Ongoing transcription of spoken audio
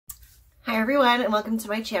Hi everyone and welcome to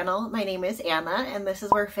my channel. My name is Anna and this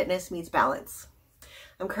is where fitness meets balance.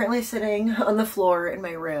 I'm currently sitting on the floor in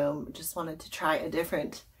my room. Just wanted to try a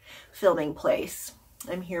different filming place.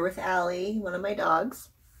 I'm here with Allie, one of my dogs.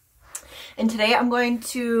 And today I'm going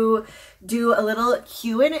to do a little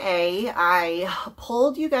Q&A. I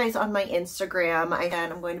polled you guys on my Instagram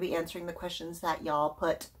and I'm going to be answering the questions that y'all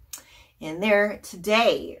put in there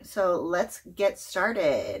today. So let's get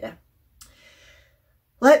started.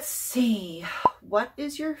 Let's see, what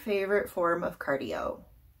is your favorite form of cardio?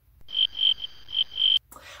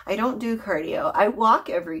 I don't do cardio. I walk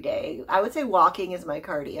every day. I would say walking is my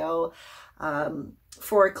cardio.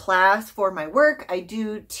 For class, for my work, I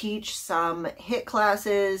do teach some HIIT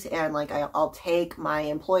classes and I'll take my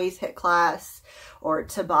employees HIIT class or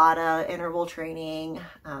Tabata interval training,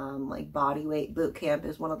 like body weight boot camp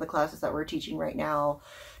is one of the classes that we're teaching right now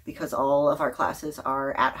because all of our classes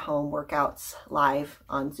are at home workouts live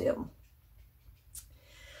on Zoom.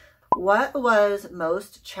 What was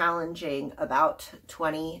most challenging about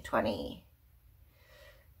 2020?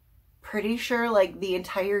 Pretty sure like the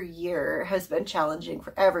entire year has been challenging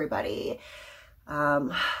for everybody.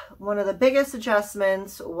 One of the biggest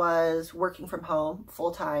adjustments was working from home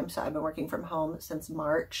full time. So I've been working from home since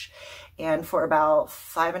March, and for about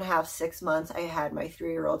 5.5, 6 months, I had my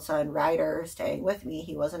 3-year-old son Ryder staying with me.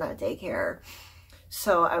 He wasn't at daycare.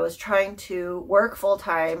 So I was trying to work full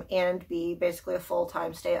time and be basically a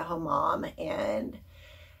full-time stay-at-home mom, and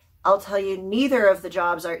I'll tell you, neither of the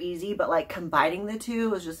jobs are easy, but like combining the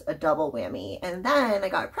two was just a double whammy. And then I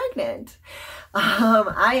got pregnant.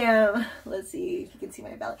 I am, let's see if you can see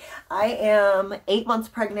my belly. I am 8 months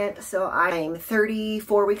pregnant. So I'm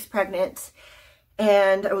 34 weeks pregnant.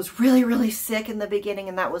 And I was really, really sick in the beginning.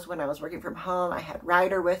 And that was when I was working from home. I had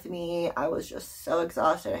Ryder with me. I was just so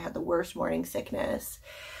exhausted. I had the worst morning sickness.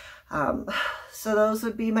 So those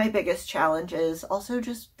would be my biggest challenges. Also,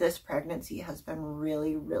 just this pregnancy has been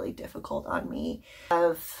really, really difficult on me.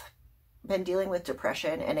 I've been dealing with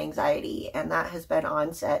depression and anxiety, and that has been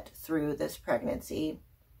onset through this pregnancy.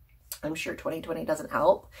 I'm sure 2020 doesn't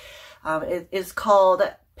help. It is called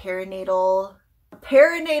perinatal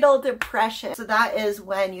depression. So that is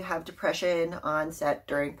when you have depression onset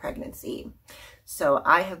during pregnancy. So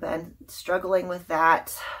I have been struggling with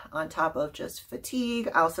that on top of just fatigue.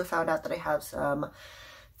 I also found out that I have some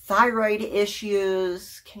thyroid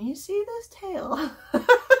issues. Can you see this tail?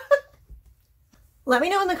 Let me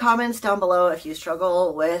know in the comments down below if you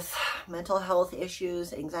struggle with mental health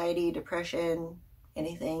issues, anxiety, depression,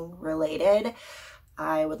 anything related.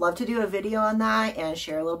 I would love to do a video on that and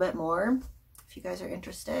share a little bit more if you guys are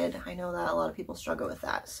interested. I know that a lot of people struggle with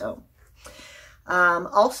that. So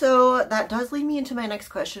also, that does lead me into my next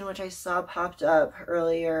question, which I saw popped up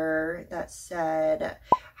earlier that said,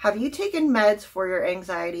 have you taken meds for your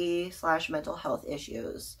anxiety/mental health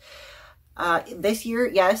issues? This year,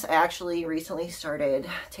 yes, I actually recently started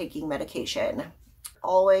taking medication.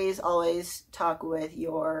 Always talk with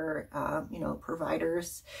your,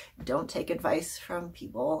 providers. Don't take advice from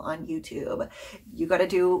people on YouTube. You got to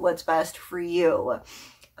do what's best for you.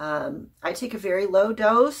 I take a very low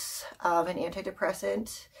dose of an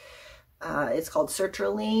antidepressant. It's called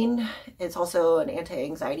sertraline. It's also an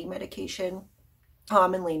anti-anxiety medication,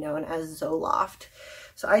 commonly known as Zoloft.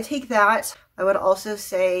 So I take that. I would also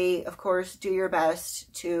say, of course, do your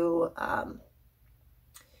best to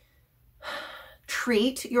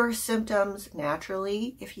treat your symptoms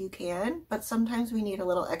naturally if you can, but sometimes we need a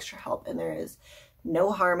little extra help, and there is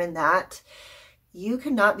no harm in that. You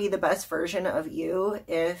cannot be the best version of you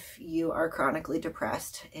if you are chronically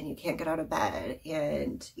depressed and you can't get out of bed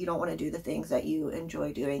and you don't want to do the things that you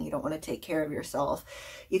enjoy doing. You don't want to take care of yourself.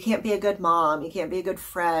 You can't be a good mom. You can't be a good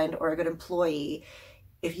friend or a good employee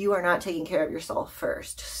if you are not taking care of yourself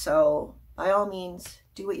first. So by all means,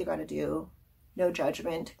 do what you got to do. No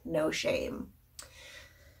judgment, no shame.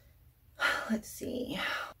 Let's see.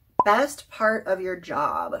 Best part of your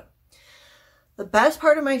job. The best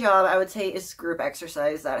part of my job, I would say, is group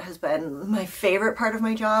exercise. That has been my favorite part of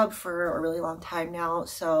my job for a really long time now.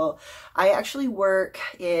 So I actually work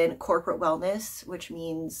in corporate wellness, which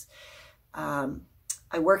means I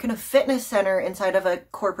work in a fitness center inside of a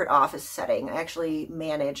corporate office setting. I actually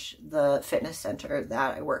manage the fitness center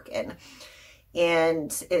that I work in.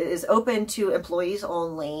 And it is open to employees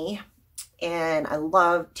only. And I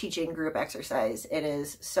love teaching group exercise. It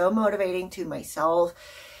is so motivating to myself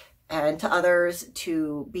and to others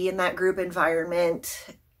to be in that group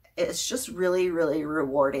environment. It's just really, really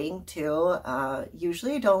rewarding too.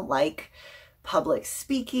 Usually I don't like public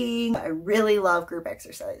speaking. I really love group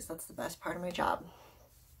exercise. That's the best part of my job.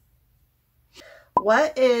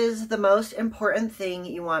 What is the most important thing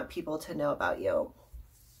you want people to know about you?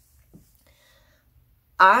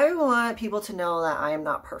 I want people to know that I am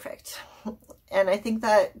not perfect. And I think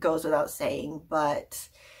that goes without saying, but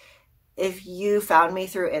if you found me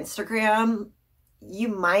through Instagram, you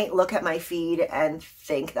might look at my feed and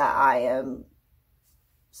think that I am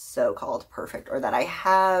so-called perfect or that I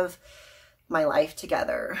have my life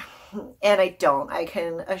together. And I don't. I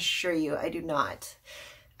can assure you I do not.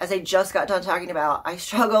 As I just got done talking about, I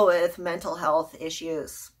struggle with mental health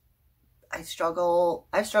issues. I've struggled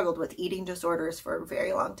with eating disorders for a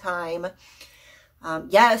very long time.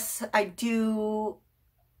 Yes, I do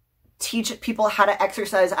teach people how to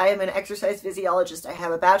exercise. I am an exercise physiologist. I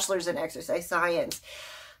have a bachelor's in exercise science.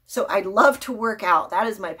 So I love to work out. That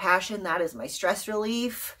is my passion. That is my stress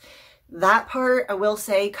relief. That part, I will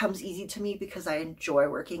say, comes easy to me because I enjoy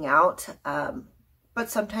working out. But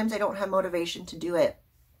sometimes I don't have motivation to do it.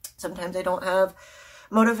 Sometimes I don't have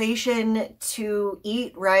motivation to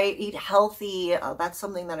eat right, eat healthy. That's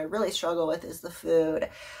something that I really struggle with, is the food.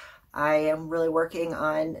 I am really working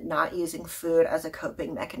on not using food as a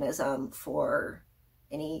coping mechanism for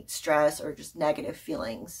any stress or just negative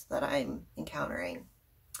feelings that I'm encountering.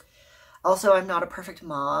 Also, I'm not a perfect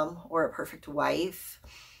mom or a perfect wife.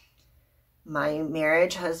 My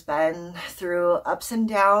marriage has been through ups and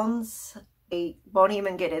downs. I won't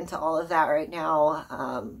even get into all of that right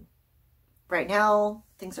now. Right now,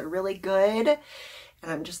 things are really good,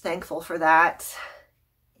 and I'm just thankful for that.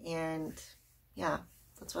 And yeah,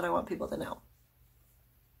 that's what I want people to know.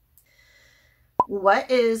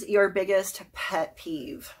 What is your biggest pet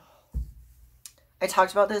peeve? I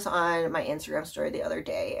talked about this on my Instagram story the other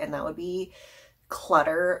day, and that would be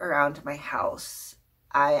clutter around my house.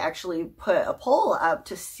 I actually put a poll up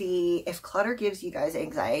to see if clutter gives you guys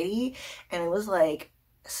anxiety, and it was like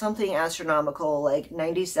something astronomical, like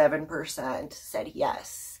 97% said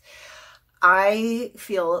yes. I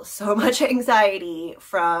feel so much anxiety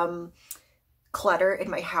from clutter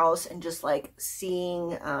in my house and just like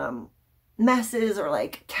seeing messes or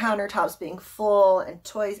like countertops being full and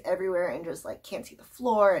toys everywhere and just like can't see the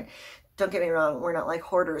floor. And don't get me wrong, we're not like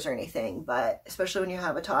hoarders or anything, but especially when you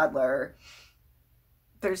have a toddler,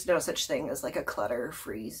 there's no such thing as like a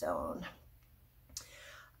clutter-free zone.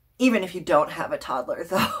 Even if you don't have a toddler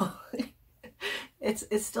though, it's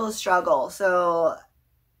still a struggle. So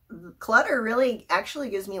clutter really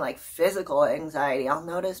actually gives me like physical anxiety. I'll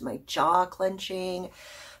notice my jaw clenching,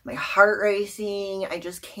 my heart racing. I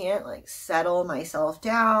just can't like settle myself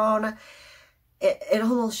down. It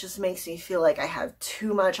almost just makes me feel like I have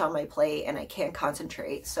too much on my plate and I can't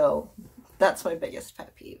concentrate. So that's my biggest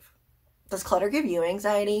pet peeve. Does clutter give you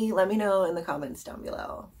anxiety? Let me know in the comments down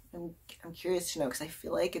below. I'm curious to know because I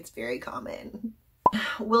feel like it's very common.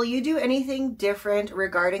 Will you do anything different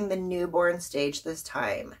regarding the newborn stage this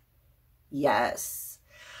time? Yes.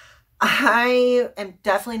 I am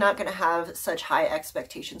definitely not going to have such high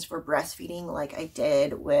expectations for breastfeeding like I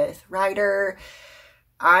did with Ryder.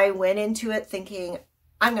 I went into it thinking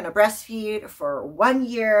I'm going to breastfeed for 1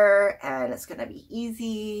 year and it's going to be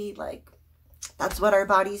easy. Like, that's what our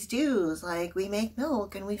bodies do. Is like, we make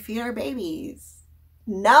milk and we feed our babies.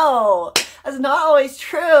 No, that's not always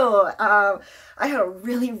true. I had a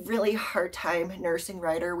really, really hard time nursing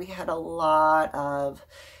Ryder. We had a lot of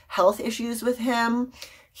health issues with him.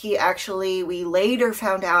 We later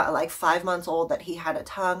found out at like 5 months old that he had a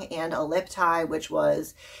tongue and a lip tie, which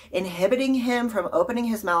was inhibiting him from opening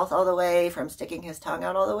his mouth all the way, from sticking his tongue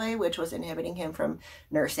out all the way, which was inhibiting him from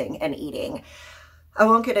nursing and eating. I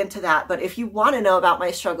won't get into that, but if you want to know about my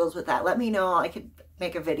struggles with that, let me know. I could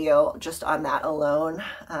make a video just on that alone.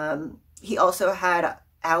 He also had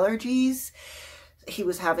allergies. He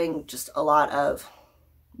was having just a lot of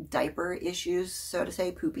diaper issues, so to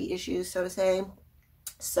say, poopy issues, so to say.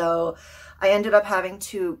 So I ended up having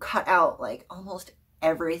to cut out like almost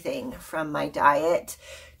everything from my diet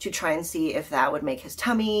to try and see if that would make his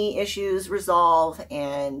tummy issues resolve.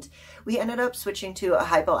 And we ended up switching to a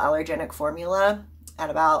hypoallergenic formula at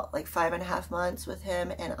about like 5.5 months with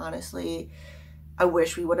him. And honestly, I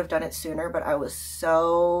wish we would have done it sooner, but I was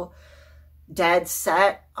so dead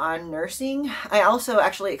set on nursing. I also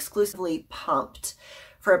actually exclusively pumped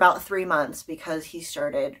for about 3 months because he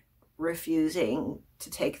started refusing to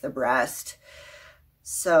take the breast.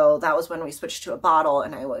 So that was when we switched to a bottle,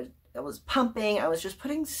 and I was pumping. I was just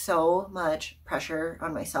putting so much pressure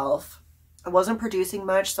on myself. I wasn't producing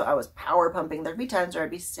much, so I was power pumping. There'd be times where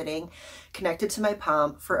I'd be sitting connected to my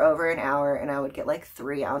pump for over an hour and I would get like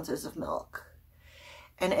 3 ounces of milk.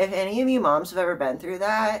 And if any of you moms have ever been through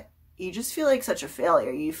that, you just feel like such a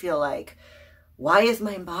failure. You feel like, why is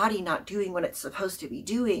my body not doing what it's supposed to be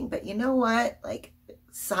doing? But you know what? Like,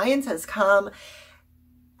 science has come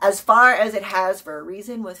as far as it has for a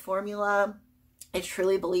reason with formula. I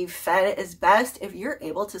truly believe fed is best. If you're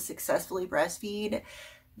able to successfully breastfeed,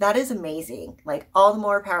 that is amazing. Like, all the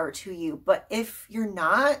more power to you. But if you're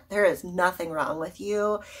not, there is nothing wrong with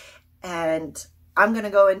you. And I'm going to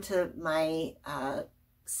go into my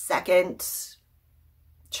second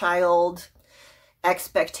child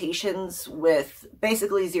expectations with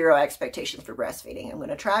basically zero expectations for breastfeeding. I'm going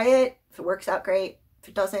to try it. If it works out, great. If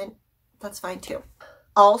it doesn't, that's fine too.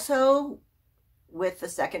 Also, with the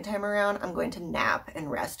second time around, I'm going to nap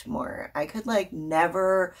and rest more. I could like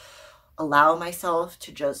never allow myself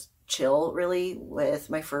to just chill really with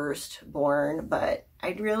my firstborn, but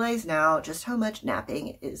I realize now just how much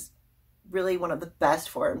napping is really one of the best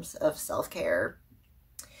forms of self-care,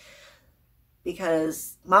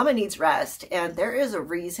 because mama needs rest, and there is a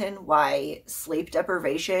reason why sleep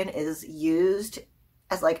deprivation is used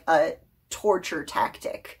as like a torture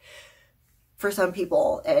tactic for some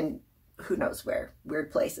people, and who knows where,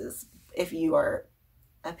 weird places, if you are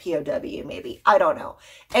a POW maybe, I don't know.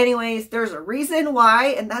 Anyways, there's a reason why,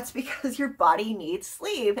 and that's because your body needs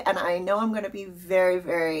sleep. And I know I'm going to be very,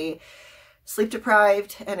 very sleep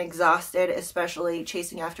deprived and exhausted, especially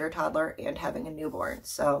chasing after a toddler and having a newborn.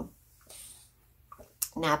 So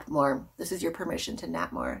nap more. This is your permission to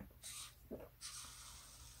nap more.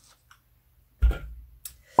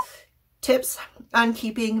 Tips on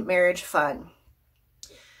keeping marriage fun.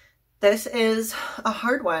 This is a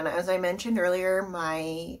hard one. As I mentioned earlier,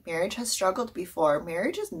 my marriage has struggled before.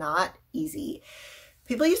 Marriage is not easy.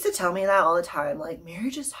 People used to tell me that all the time, like,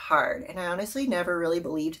 marriage is hard. And I honestly never really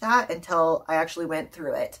believed that until I actually went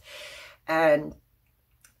through it. And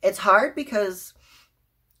it's hard because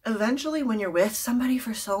eventually when you're with somebody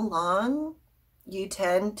for so long, you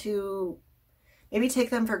tend to maybe take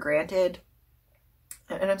them for granted.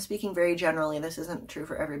 And I'm speaking very generally. This isn't true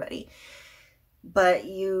for everybody. But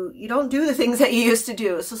you don't do the things that you used to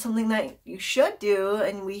do. So something that you should do,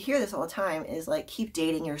 and we hear this all the time, is like keep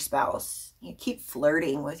dating your spouse. You keep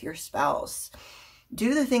flirting with your spouse.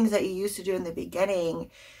 Do the things that you used to do in the beginning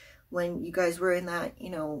when you guys were in that, you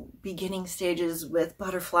know, beginning stages with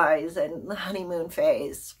butterflies and the honeymoon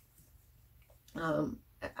phase.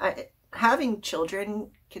 Having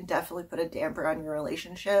children can definitely put a damper on your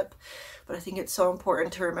relationship, but I think it's so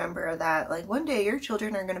important to remember that, like, one day your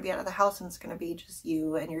children are going to be out of the house and it's going to be just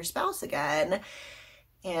you and your spouse again.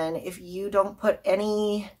 And if you don't put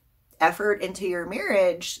any effort into your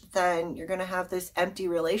marriage, then you're going to have this empty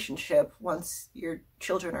relationship once your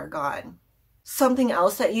children are gone. Something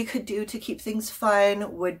else that you could do to keep things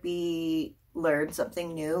fun would be learn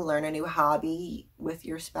something new, learn a new hobby with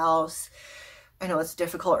your spouse. I know it's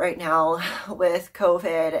difficult right now with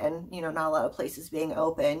COVID and, you know, not a lot of places being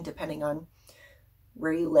open depending on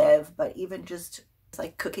where you live, but even just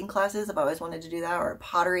like cooking classes, I've always wanted to do that, or a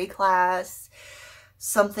pottery class,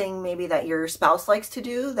 something maybe that your spouse likes to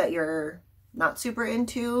do that you're not super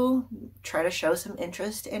into, try to show some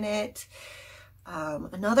interest in it.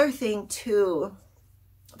 Another thing too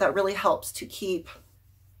that really helps to keep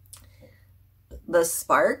the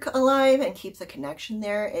spark alive and keep the connection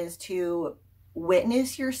there is to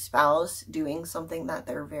witness your spouse doing something that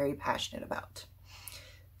they're very passionate about.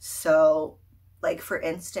 So, like, for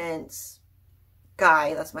instance,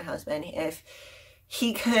 Guy, that's my husband, if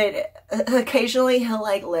he could, occasionally he'll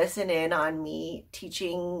like listen in on me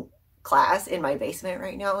teaching class in my basement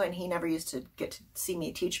right now, and he never used to get to see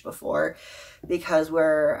me teach before because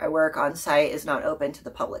where I work on site is not open to the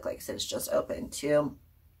public. Like I said, it's just open to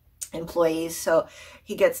employees, so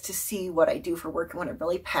he gets to see what I do for work and what I'm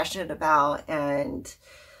really passionate about. And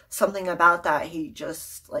something about that, he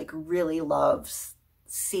just like really loves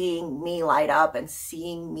seeing me light up and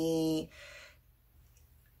seeing me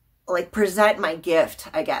like present my gift,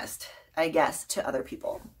 I guess to other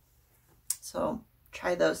people. So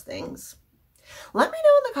try those things. Let me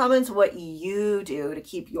know in the comments what you do to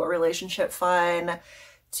keep your relationship fun,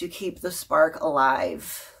 to keep the spark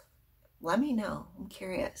alive. Let me know. I'm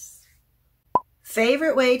curious.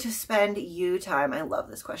 Favorite way to spend you time? I love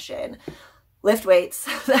this question. Lift weights.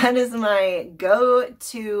 That is my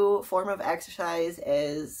go-to form of exercise,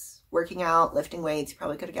 is working out, lifting weights. You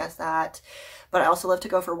probably could have guessed that. But I also love to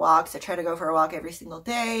go for walks. I try to go for a walk every single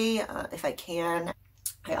day if I can.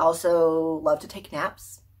 I also love to take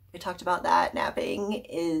naps. I talked about that. Napping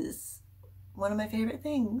is one of my favorite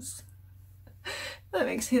things. That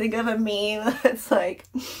makes me think of a meme that's like,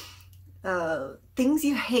 things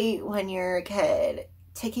you hate when you're a kid: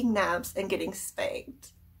 taking naps and getting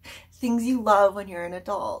spanked. Things you love when you're an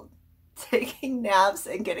adult: taking naps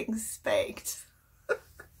and getting spanked.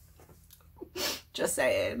 Just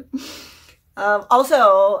saying.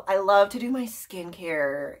 Also, I love to do my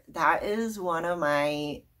skincare. That is one of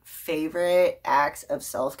my favorite acts of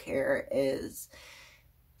self-care, is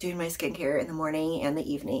doing my skincare in the morning and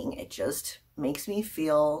the evening. It just makes me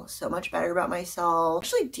feel so much better about myself. I'm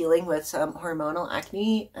actually dealing with some hormonal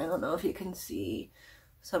acne. I don't know if you can see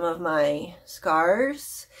some of my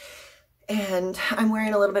scars, and I'm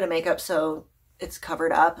wearing a little bit of makeup, so it's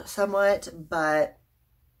covered up somewhat, but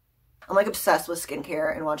I'm like obsessed with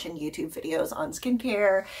skincare and watching YouTube videos on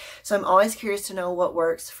skincare. So I'm always curious to know what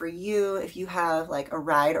works for you. If you have like a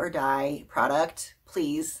ride or die product,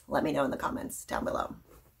 please let me know in the comments down below.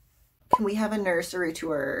 Can we have a nursery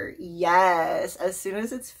tour? Yes, as soon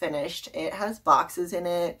as it's finished. It has boxes in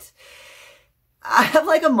it. I have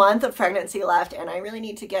like a month of pregnancy left and I really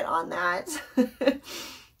need to get on that.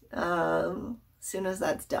 As soon as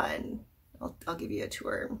that's done, I'll give you a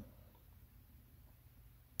tour.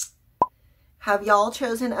 Have y'all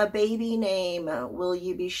chosen a baby name? Will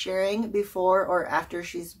you be sharing before or after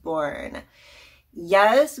she's born?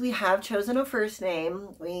 Yes, we have chosen a first name.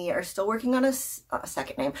 We are still working on a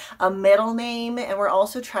second name, a middle name, and we're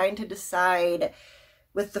also trying to decide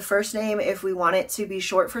with the first name if we want it to be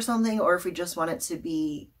short for something or if we just want it to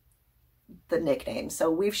be the nickname.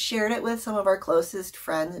 So we've shared it with some of our closest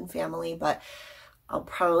friends and family, but I'll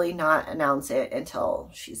probably not announce it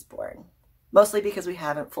until she's born, mostly because we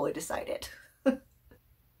haven't fully decided.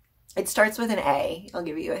 It starts with an A. I'll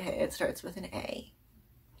give you a hint. It starts with an A.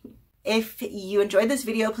 If you enjoyed this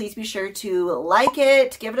video, please be sure to like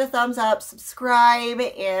it, give it a thumbs up, subscribe,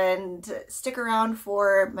 and stick around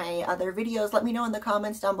for my other videos. Let me know in the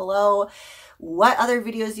comments down below what other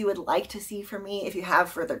videos you would like to see from me. If you have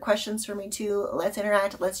further questions for me too, let's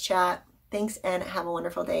interact, let's chat. Thanks and have a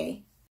wonderful day.